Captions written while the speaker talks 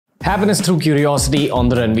Happiness through curiosity on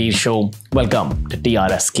the Ranveer show. Welcome to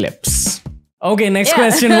TRS Clips. Okay, next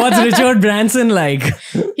question. What's Richard Branson like?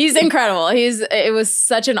 He's incredible. It was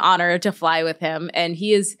such an honor to fly with him. And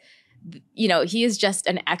he is just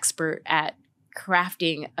an expert at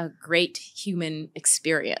crafting a great human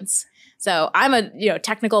experience. So I'm a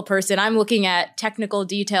technical person. I'm looking at technical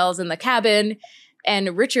details in the cabin.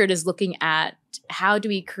 And Richard is looking at how do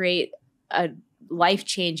we create a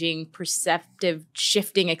life-changing, perceptive,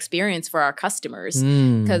 shifting experience for our customers.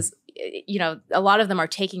 Because, a lot of them are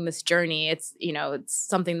taking this journey. It's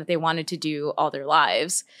something that they wanted to do all their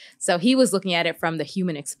lives. So he was looking at it from the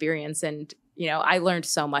human experience. And, I learned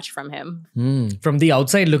so much from him. From the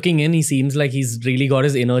outside looking in, he seems like he's really got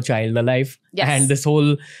his inner child alive. Yes. And this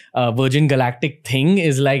whole Virgin Galactic thing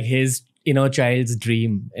is like his inner child's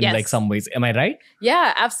dream in like some ways. Am I right?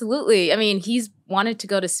 Yeah, absolutely. I mean, he's wanted to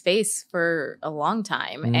go to space for a long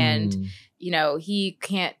time. And, he's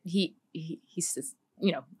this,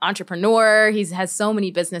 entrepreneur. He has so many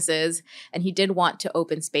businesses, and he did want to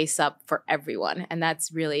open space up for everyone. And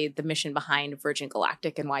that's really the mission behind Virgin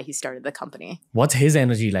Galactic and why he started the company. What's his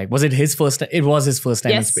energy like? Was it his first time? It was his first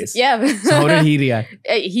time in space. Yeah. So how did he react?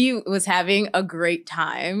 He was having a great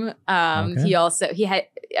time.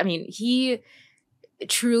 He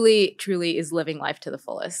truly is living life to the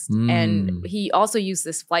fullest. And he also used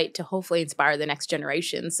this flight to hopefully inspire the next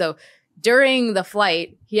generation. So during the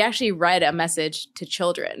flight, he actually read a message to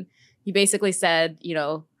children. He basically said,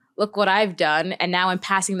 look what I've done, and now I'm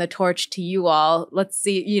passing the torch to you all. Let's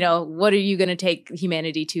see, what are you going to take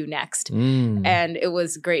humanity to next? And it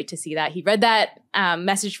was great to see that. He read that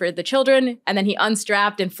message for the children, and then he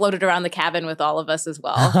unstrapped and floated around the cabin with all of us as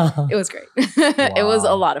well. It was great. It was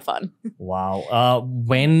a lot of fun. Wow.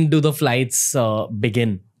 When do the flights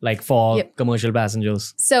begin? Like for commercial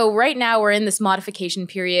passengers? So right now we're in this modification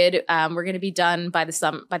period. We're going to be done by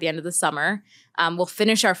the end of the summer. We'll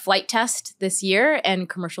finish our flight test this year, and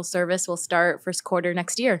commercial service will start first quarter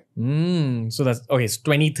next year. So that's okay. It's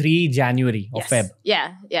 23 January of Feb.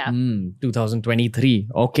 Yeah. 2023.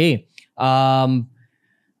 Okay.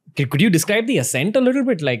 Could you describe the ascent a little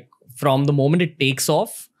bit? Like from the moment it takes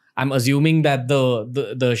off, I'm assuming that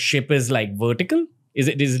the ship is like vertical. Is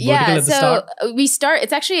it vertical at the start? We start,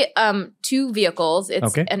 it's actually two vehicles.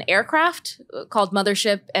 It's an aircraft called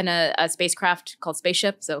Mothership and a spacecraft called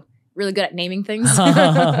Spaceship. So really good at naming things. So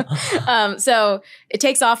it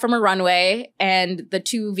takes off from a runway, and the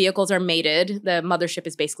two vehicles are mated. The Mothership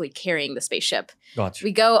is basically carrying the spaceship. Gotcha.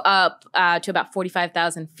 We go up to about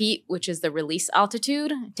 45,000 feet, which is the release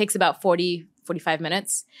altitude. It takes about 45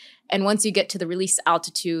 minutes. And once you get to the release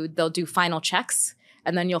altitude, they'll do final checks.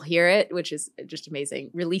 And then you'll hear it, which is just amazing.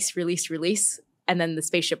 Release, release, release. And then the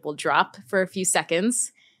spaceship will drop for a few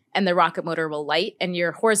seconds, and the rocket motor will light. And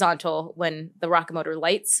you're horizontal when the rocket motor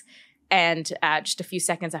lights. And just a few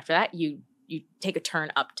seconds after that, you take a turn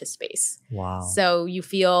up to space. Wow. So you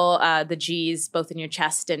feel the G's both in your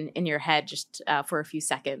chest and in your head just for a few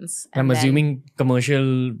seconds. I'm assuming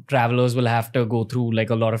commercial travelers will have to go through like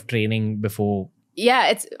a lot of training before. Yeah,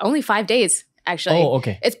 it's only 5 days.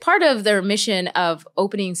 Actually, It's part of their mission of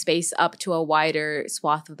opening space up to a wider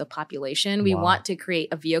swath of the population. We want to create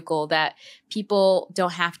a vehicle that people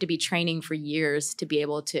don't have to be training for years to be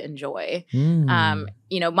able to enjoy.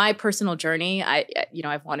 My personal journey,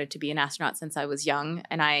 I've wanted to be an astronaut since I was young,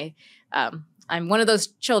 and I'm one of those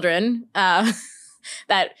children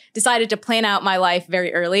that decided to plan out my life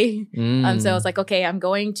very early. So I was like, okay, I'm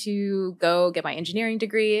going to go get my engineering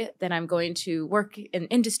degree. Then I'm going to work in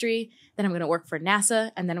industry. Then I'm going to work for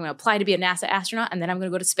NASA. And then I'm going to apply to be a NASA astronaut. And then I'm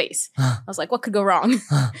going to go to space. I was like, what could go wrong?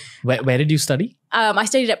 Where did you study? I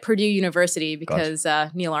studied at Purdue University because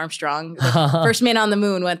Neil Armstrong, the first man on the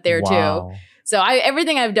moon, went there too. So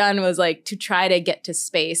everything I've done was like to try to get to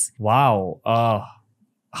space. Wow.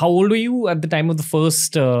 How old were you at the time of the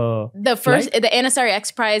first the NSR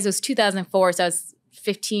X Prize was 2004, so I was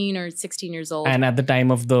 15 or 16 years old. And at the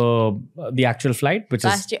time of the actual flight, which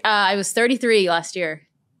last year, I was 33 last year.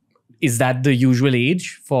 Is that the usual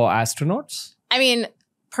age for astronauts? I mean,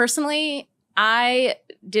 personally, I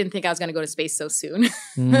didn't think I was going to go to space so soon.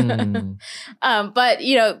 But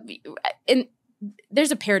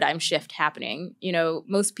there's a paradigm shift happening.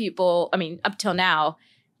 Most people, up till now,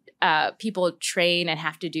 people train and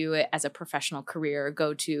have to do it as a professional career,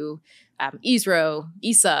 go to ISRO,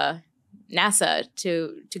 ESA, NASA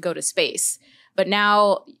to go to space. But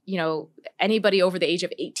now, anybody over the age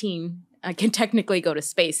of 18 can technically go to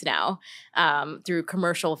space now through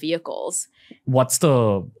commercial vehicles. What's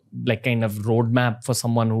the kind of roadmap for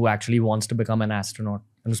someone who actually wants to become an astronaut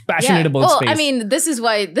and who's passionate about space? This is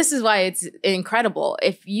why it's incredible.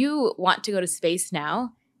 If you want to go to space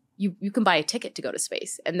now, you can buy a ticket to go to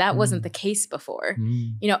space. And that wasn't the case before.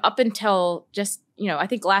 Up until just, I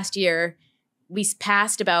think last year, we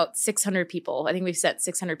passed about 600 people. I think we've sent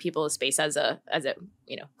 600 people to space as a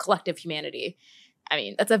collective humanity. I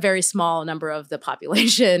mean, that's a very small number of the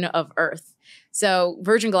population of Earth. So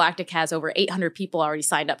Virgin Galactic has over 800 people already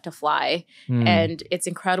signed up to fly. And it's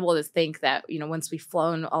incredible to think that, once we've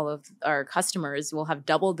flown all of our customers, we'll have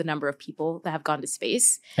doubled the number of people that have gone to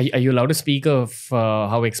space. Are you allowed to speak of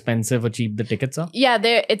how expensive or cheap the tickets are? Yeah,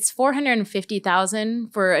 it's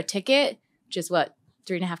 $450,000 for a ticket, which is what?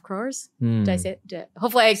 3.5 crores? Did I say it?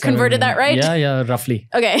 Hopefully I converted that right. Yeah, roughly.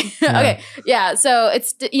 Okay. Okay. Yeah. So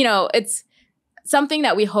it's, it's something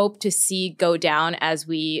that we hope to see go down as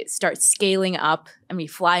we start scaling up and we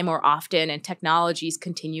fly more often and technologies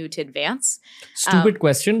continue to advance. Stupid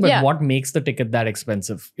question, but what makes the ticket that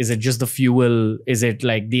expensive? Is it just the fuel? Is it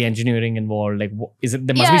like the engineering involved? Like,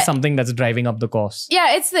 there must be something that's driving up the cost.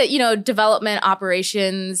 Yeah, it's the, development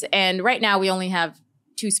operations. And right now we only have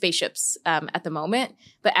 2 spaceships at the moment.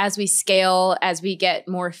 But as we scale, as we get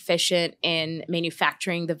more efficient in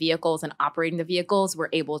manufacturing the vehicles and operating the vehicles, we're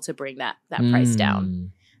able to bring that price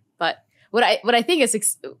down. But what I think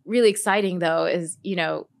is really exciting, though, is,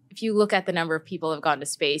 if you look at the number of people who have gone to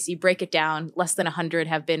space, you break it down, less than 100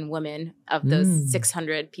 have been women of those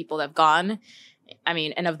 600 people that have gone. I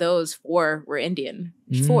mean, and of those, 4 were Indian.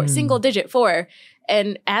 4, single digit 4.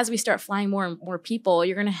 And as we start flying more and more people,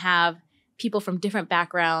 you're going to have people from different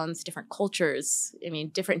backgrounds, different cultures,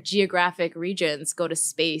 different geographic regions go to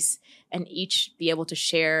space and each be able to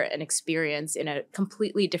share an experience in a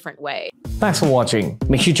completely different way. Thanks for watching.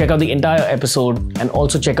 Make sure you check out the entire episode and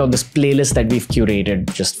also check out this playlist that we've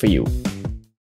curated just for you.